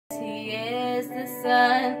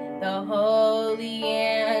Son, the Holy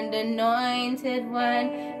and Anointed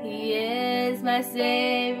One. He is my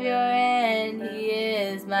Savior and He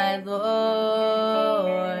is my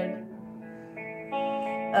Lord.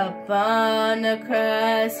 Upon the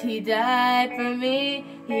cross He died for me.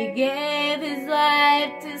 He gave His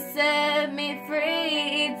life to set me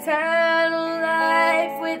free. Eternal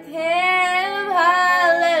life with Him.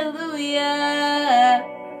 Hallelujah.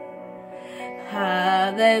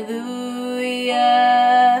 Hallelujah.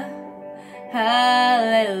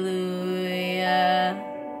 Hallelujah.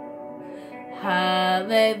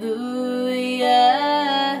 Hallelujah.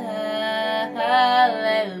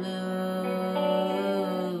 Hallelujah.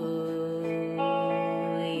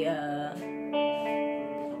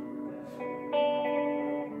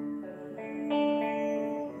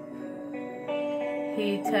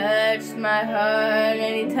 He touched my heart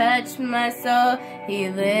and He touched my soul. He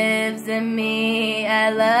lives in me, I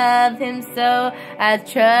love Him so. I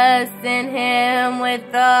trust in Him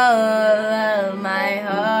with all of my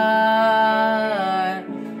heart.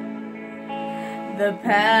 The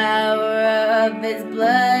power of His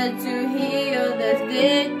blood to heal, there's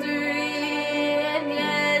victory. And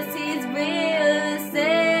yes, He's real, the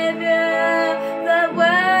Savior of the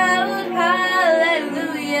world.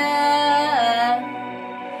 Hallelujah.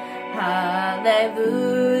 Hallelujah.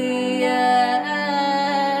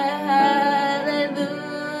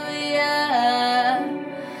 Hallelujah.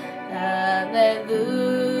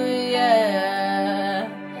 Hallelujah.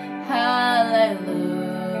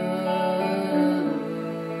 Hallelujah.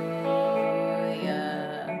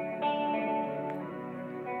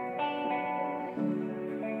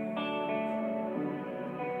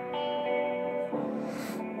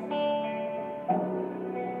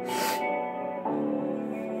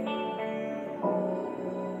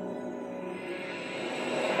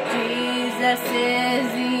 Jesus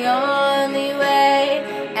is the only way.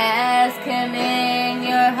 Ask Him in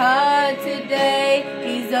your heart today.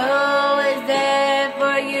 He's always there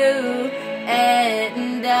for you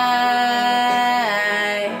and I.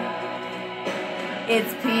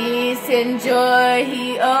 It's peace and joy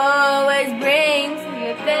He always brings.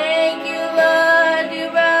 You thank you, Lord, You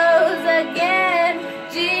rose again.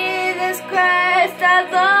 Jesus Christ, our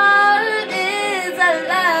Lord, is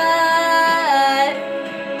alive.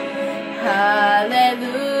 Hallelujah.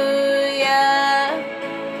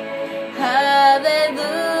 Hallelujah.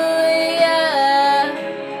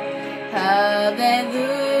 Hallelujah.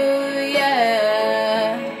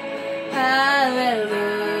 Hallelujah.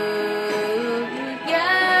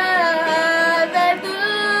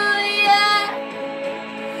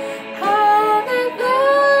 Hallelujah. Hallelujah.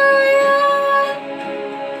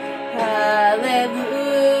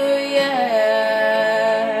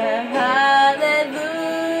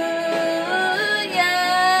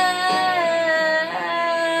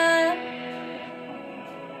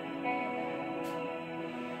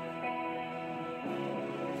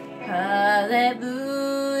 Hallelujah.